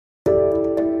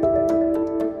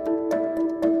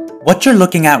What you're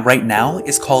looking at right now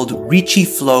is called Ricci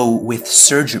Flow with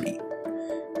surgery.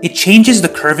 It changes the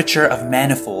curvature of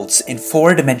manifolds in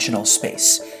four-dimensional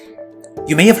space.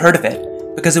 You may have heard of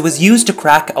it because it was used to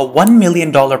crack a $1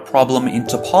 million problem in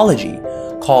topology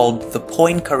called the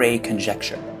Poincare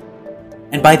Conjecture.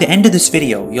 And by the end of this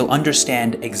video, you'll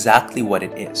understand exactly what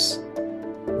it is.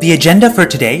 The agenda for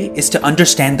today is to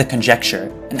understand the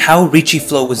conjecture and how Ricci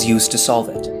Flow was used to solve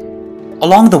it.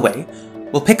 Along the way,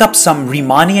 we'll pick up some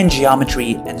Riemannian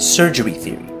geometry and surgery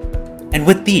theory. And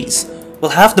with these,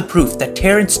 we'll have the proof that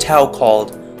Terence Tao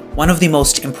called one of the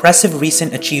most impressive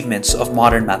recent achievements of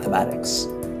modern mathematics.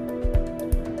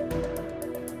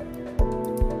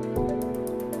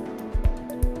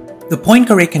 The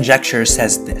Poincare conjecture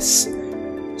says this.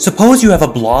 Suppose you have a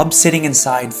blob sitting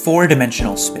inside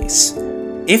four-dimensional space.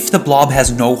 If the blob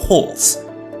has no holes,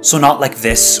 so not like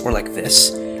this or like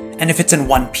this, and if it's in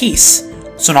one piece,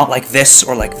 so not like this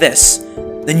or like this,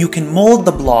 then you can mold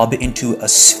the blob into a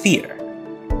sphere.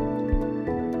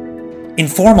 In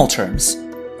formal terms,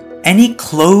 any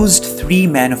closed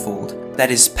three-manifold that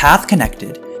is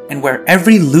path-connected and where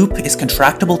every loop is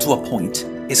contractible to a point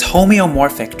is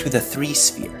homeomorphic to the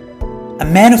three-sphere. A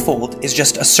manifold is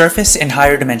just a surface in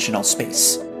higher dimensional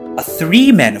space. A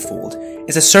three-manifold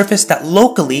is a surface that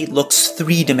locally looks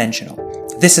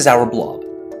three-dimensional. This is our blob.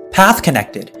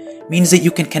 Path-connected means that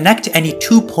you can connect any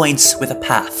 2 points with a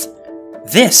path.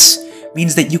 This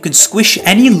means that you can squish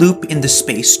any loop in the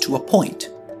space to a point.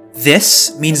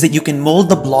 This means that you can mold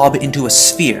the blob into a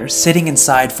sphere sitting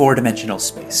inside four-dimensional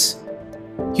space.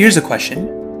 Here's a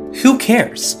question. Who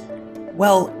cares?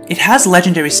 Well, it has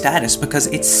legendary status because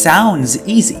it sounds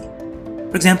easy.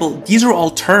 For example, these are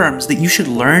all terms that you should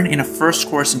learn in a first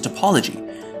course in topology,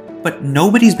 but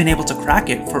nobody's been able to crack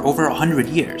it for over 100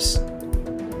 years.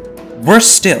 Worse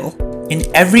still, in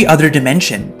every other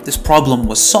dimension, this problem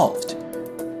was solved.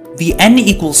 The n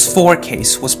equals 4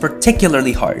 case was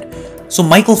particularly hard, so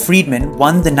Michael Friedman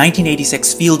won the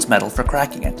 1986 Fields Medal for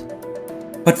cracking it.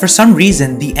 But for some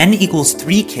reason, the n equals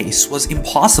 3 case was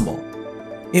impossible.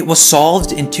 It was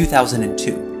solved in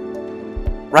 2002.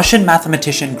 Russian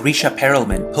mathematician Grisha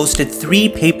Perelman posted 3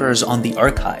 papers on the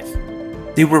archive.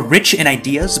 They were rich in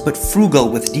ideas but frugal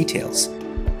with details.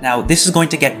 Now, this is going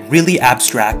to get really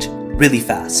abstract really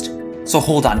fast, so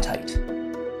hold on tight.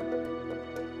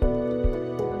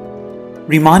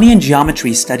 Riemannian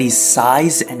geometry studies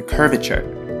size and curvature.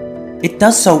 It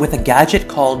does so with a gadget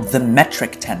called the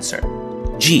metric tensor,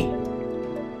 G.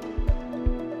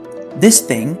 This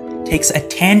thing takes a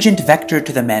tangent vector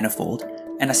to the manifold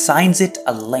and assigns it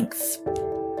a length.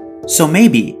 So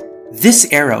maybe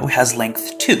this arrow has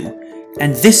length 2,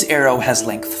 and this arrow has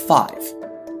length 5.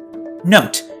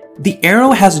 Note, the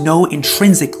arrow has no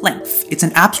intrinsic length. It's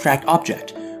an abstract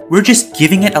object. We're just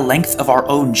giving it a length of our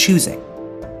own choosing.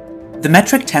 The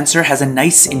metric tensor has a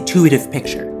nice intuitive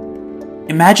picture.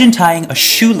 Imagine tying a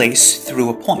shoelace through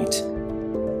a point.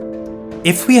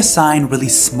 If we assign really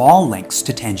small lengths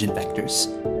to tangent vectors,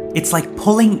 it's like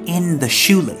pulling in the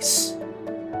shoelace.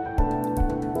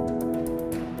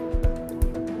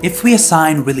 If we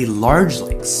assign really large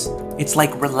lengths, it's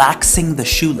like relaxing the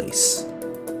shoelace.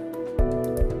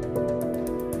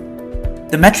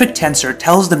 The metric tensor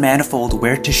tells the manifold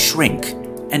where to shrink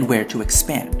and where to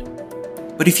expand.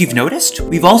 But if you've noticed,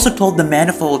 we've also told the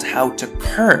manifold how to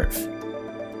curve.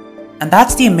 And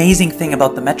that's the amazing thing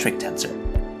about the metric tensor.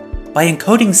 By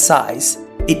encoding size,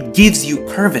 it gives you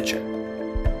curvature.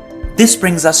 This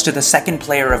brings us to the second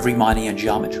player of Riemannian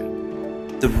geometry,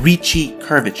 the Ricci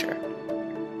curvature.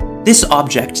 This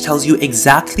object tells you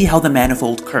exactly how the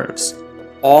manifold curves,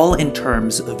 all in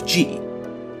terms of G.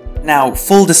 Now,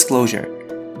 full disclosure,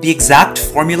 the exact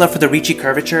formula for the Ricci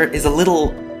curvature is a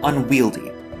little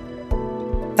unwieldy.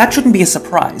 That shouldn't be a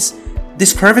surprise.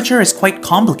 This curvature is quite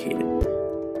complicated.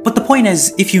 But the point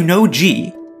is, if you know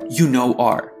G, you know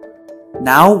R.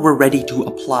 Now we're ready to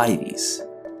apply these.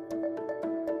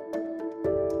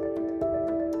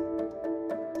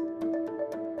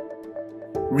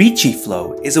 Ricci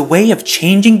flow is a way of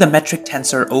changing the metric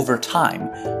tensor over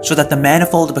time so that the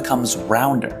manifold becomes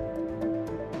rounder.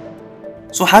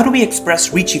 So how do we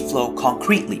express Ricci flow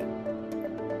concretely?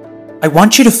 I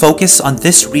want you to focus on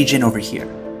this region over here.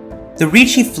 The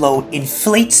Ricci flow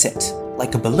inflates it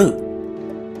like a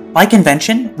balloon. By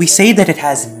convention, we say that it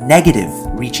has negative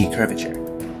Ricci curvature.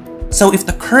 So if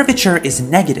the curvature is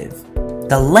negative,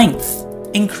 the length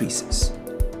increases.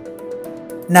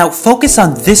 Now focus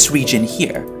on this region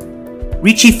here.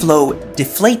 Ricci flow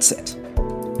deflates it.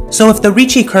 So if the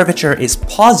Ricci curvature is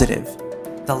positive,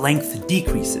 the length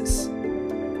decreases.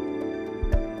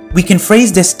 We can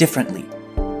phrase this differently.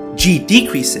 G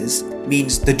decreases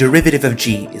means the derivative of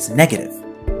g is negative.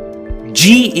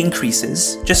 G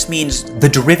increases just means the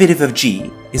derivative of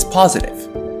g is positive.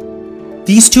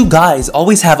 These two guys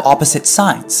always have opposite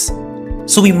signs,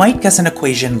 so we might guess an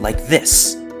equation like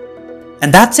this.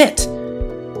 And that's it.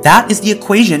 That is the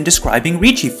equation describing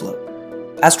Ricci Flow.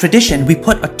 As tradition, we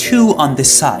put a 2 on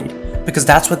this side, because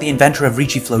that's what the inventor of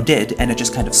Ricci Flow did, and it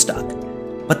just kind of stuck.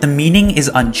 But the meaning is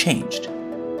unchanged.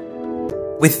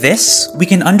 With this, we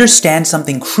can understand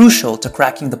something crucial to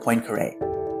cracking the Poincare.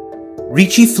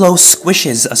 Ricci Flow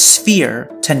squishes a sphere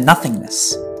to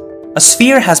nothingness. A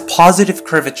sphere has positive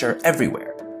curvature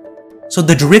everywhere, so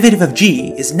the derivative of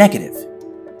g is negative.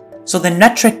 So the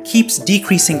metric keeps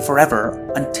decreasing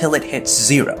forever until it hits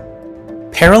 0.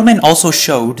 Perelman also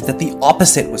showed that the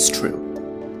opposite was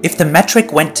true. If the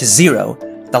metric went to 0,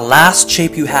 the last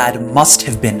shape you had must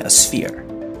have been a sphere.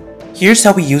 Here's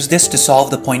how we use this to solve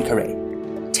the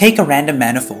Poincare. Take a random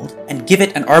manifold and give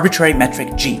it an arbitrary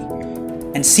metric g,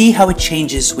 and see how it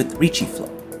changes with Ricci Flow.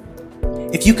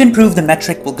 If you can prove the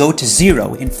metric will go to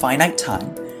 0 in finite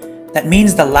time, that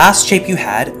means the last shape you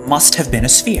had must have been a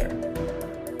sphere.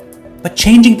 But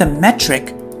changing the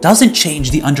metric doesn't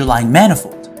change the underlying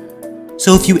manifold.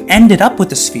 So if you ended up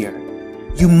with a sphere,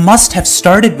 you must have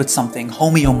started with something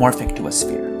homeomorphic to a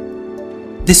sphere.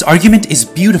 This argument is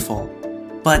beautiful,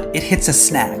 but it hits a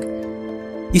snag.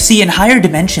 You see, in higher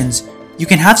dimensions, you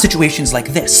can have situations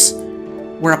like this,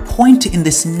 where a point in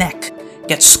this neck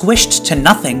gets squished to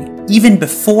nothing even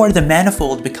before the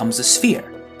manifold becomes a sphere.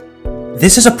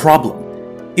 This is a problem.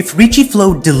 If Ricci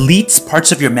Flow deletes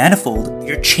parts of your manifold,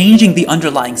 you're changing the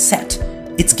underlying set.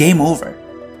 It's game over.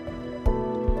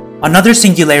 Another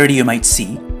singularity you might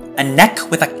see, a neck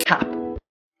with a cap.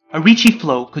 A Ricci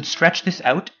Flow could stretch this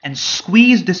out and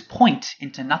squeeze this point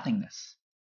into nothingness.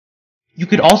 You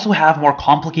could also have more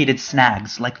complicated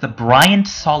snags like the Bryant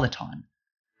soliton,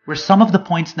 where some of the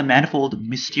points in the manifold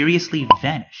mysteriously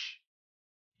vanish.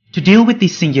 To deal with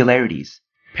these singularities,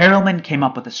 Perelman came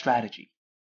up with a strategy.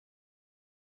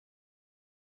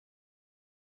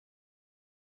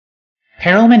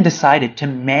 Perelman decided to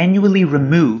manually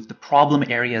remove the problem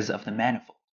areas of the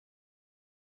manifold.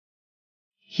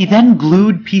 He then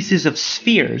glued pieces of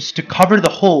spheres to cover the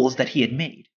holes that he had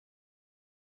made.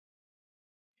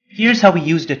 Here's how we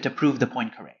used it to prove the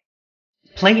Poincare.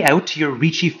 Play out your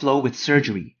Ricci Flow with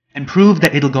surgery and prove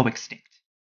that it'll go extinct.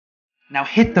 Now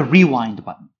hit the rewind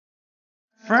button.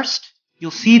 First,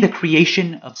 you'll see the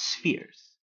creation of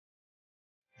spheres.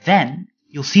 Then,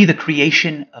 you'll see the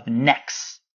creation of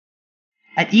necks.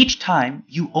 At each time,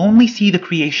 you only see the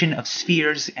creation of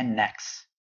spheres and necks.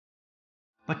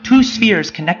 But two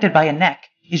spheres connected by a neck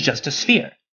is just a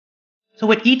sphere. So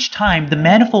at each time, the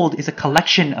manifold is a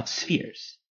collection of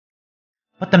spheres.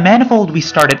 But the manifold we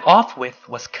started off with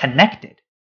was connected,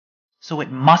 so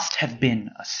it must have been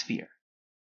a sphere.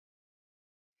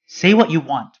 Say what you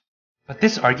want, but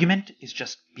this argument is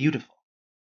just beautiful.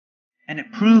 And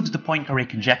it proves the Poincare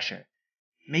conjecture,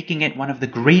 making it one of the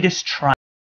greatest triumphs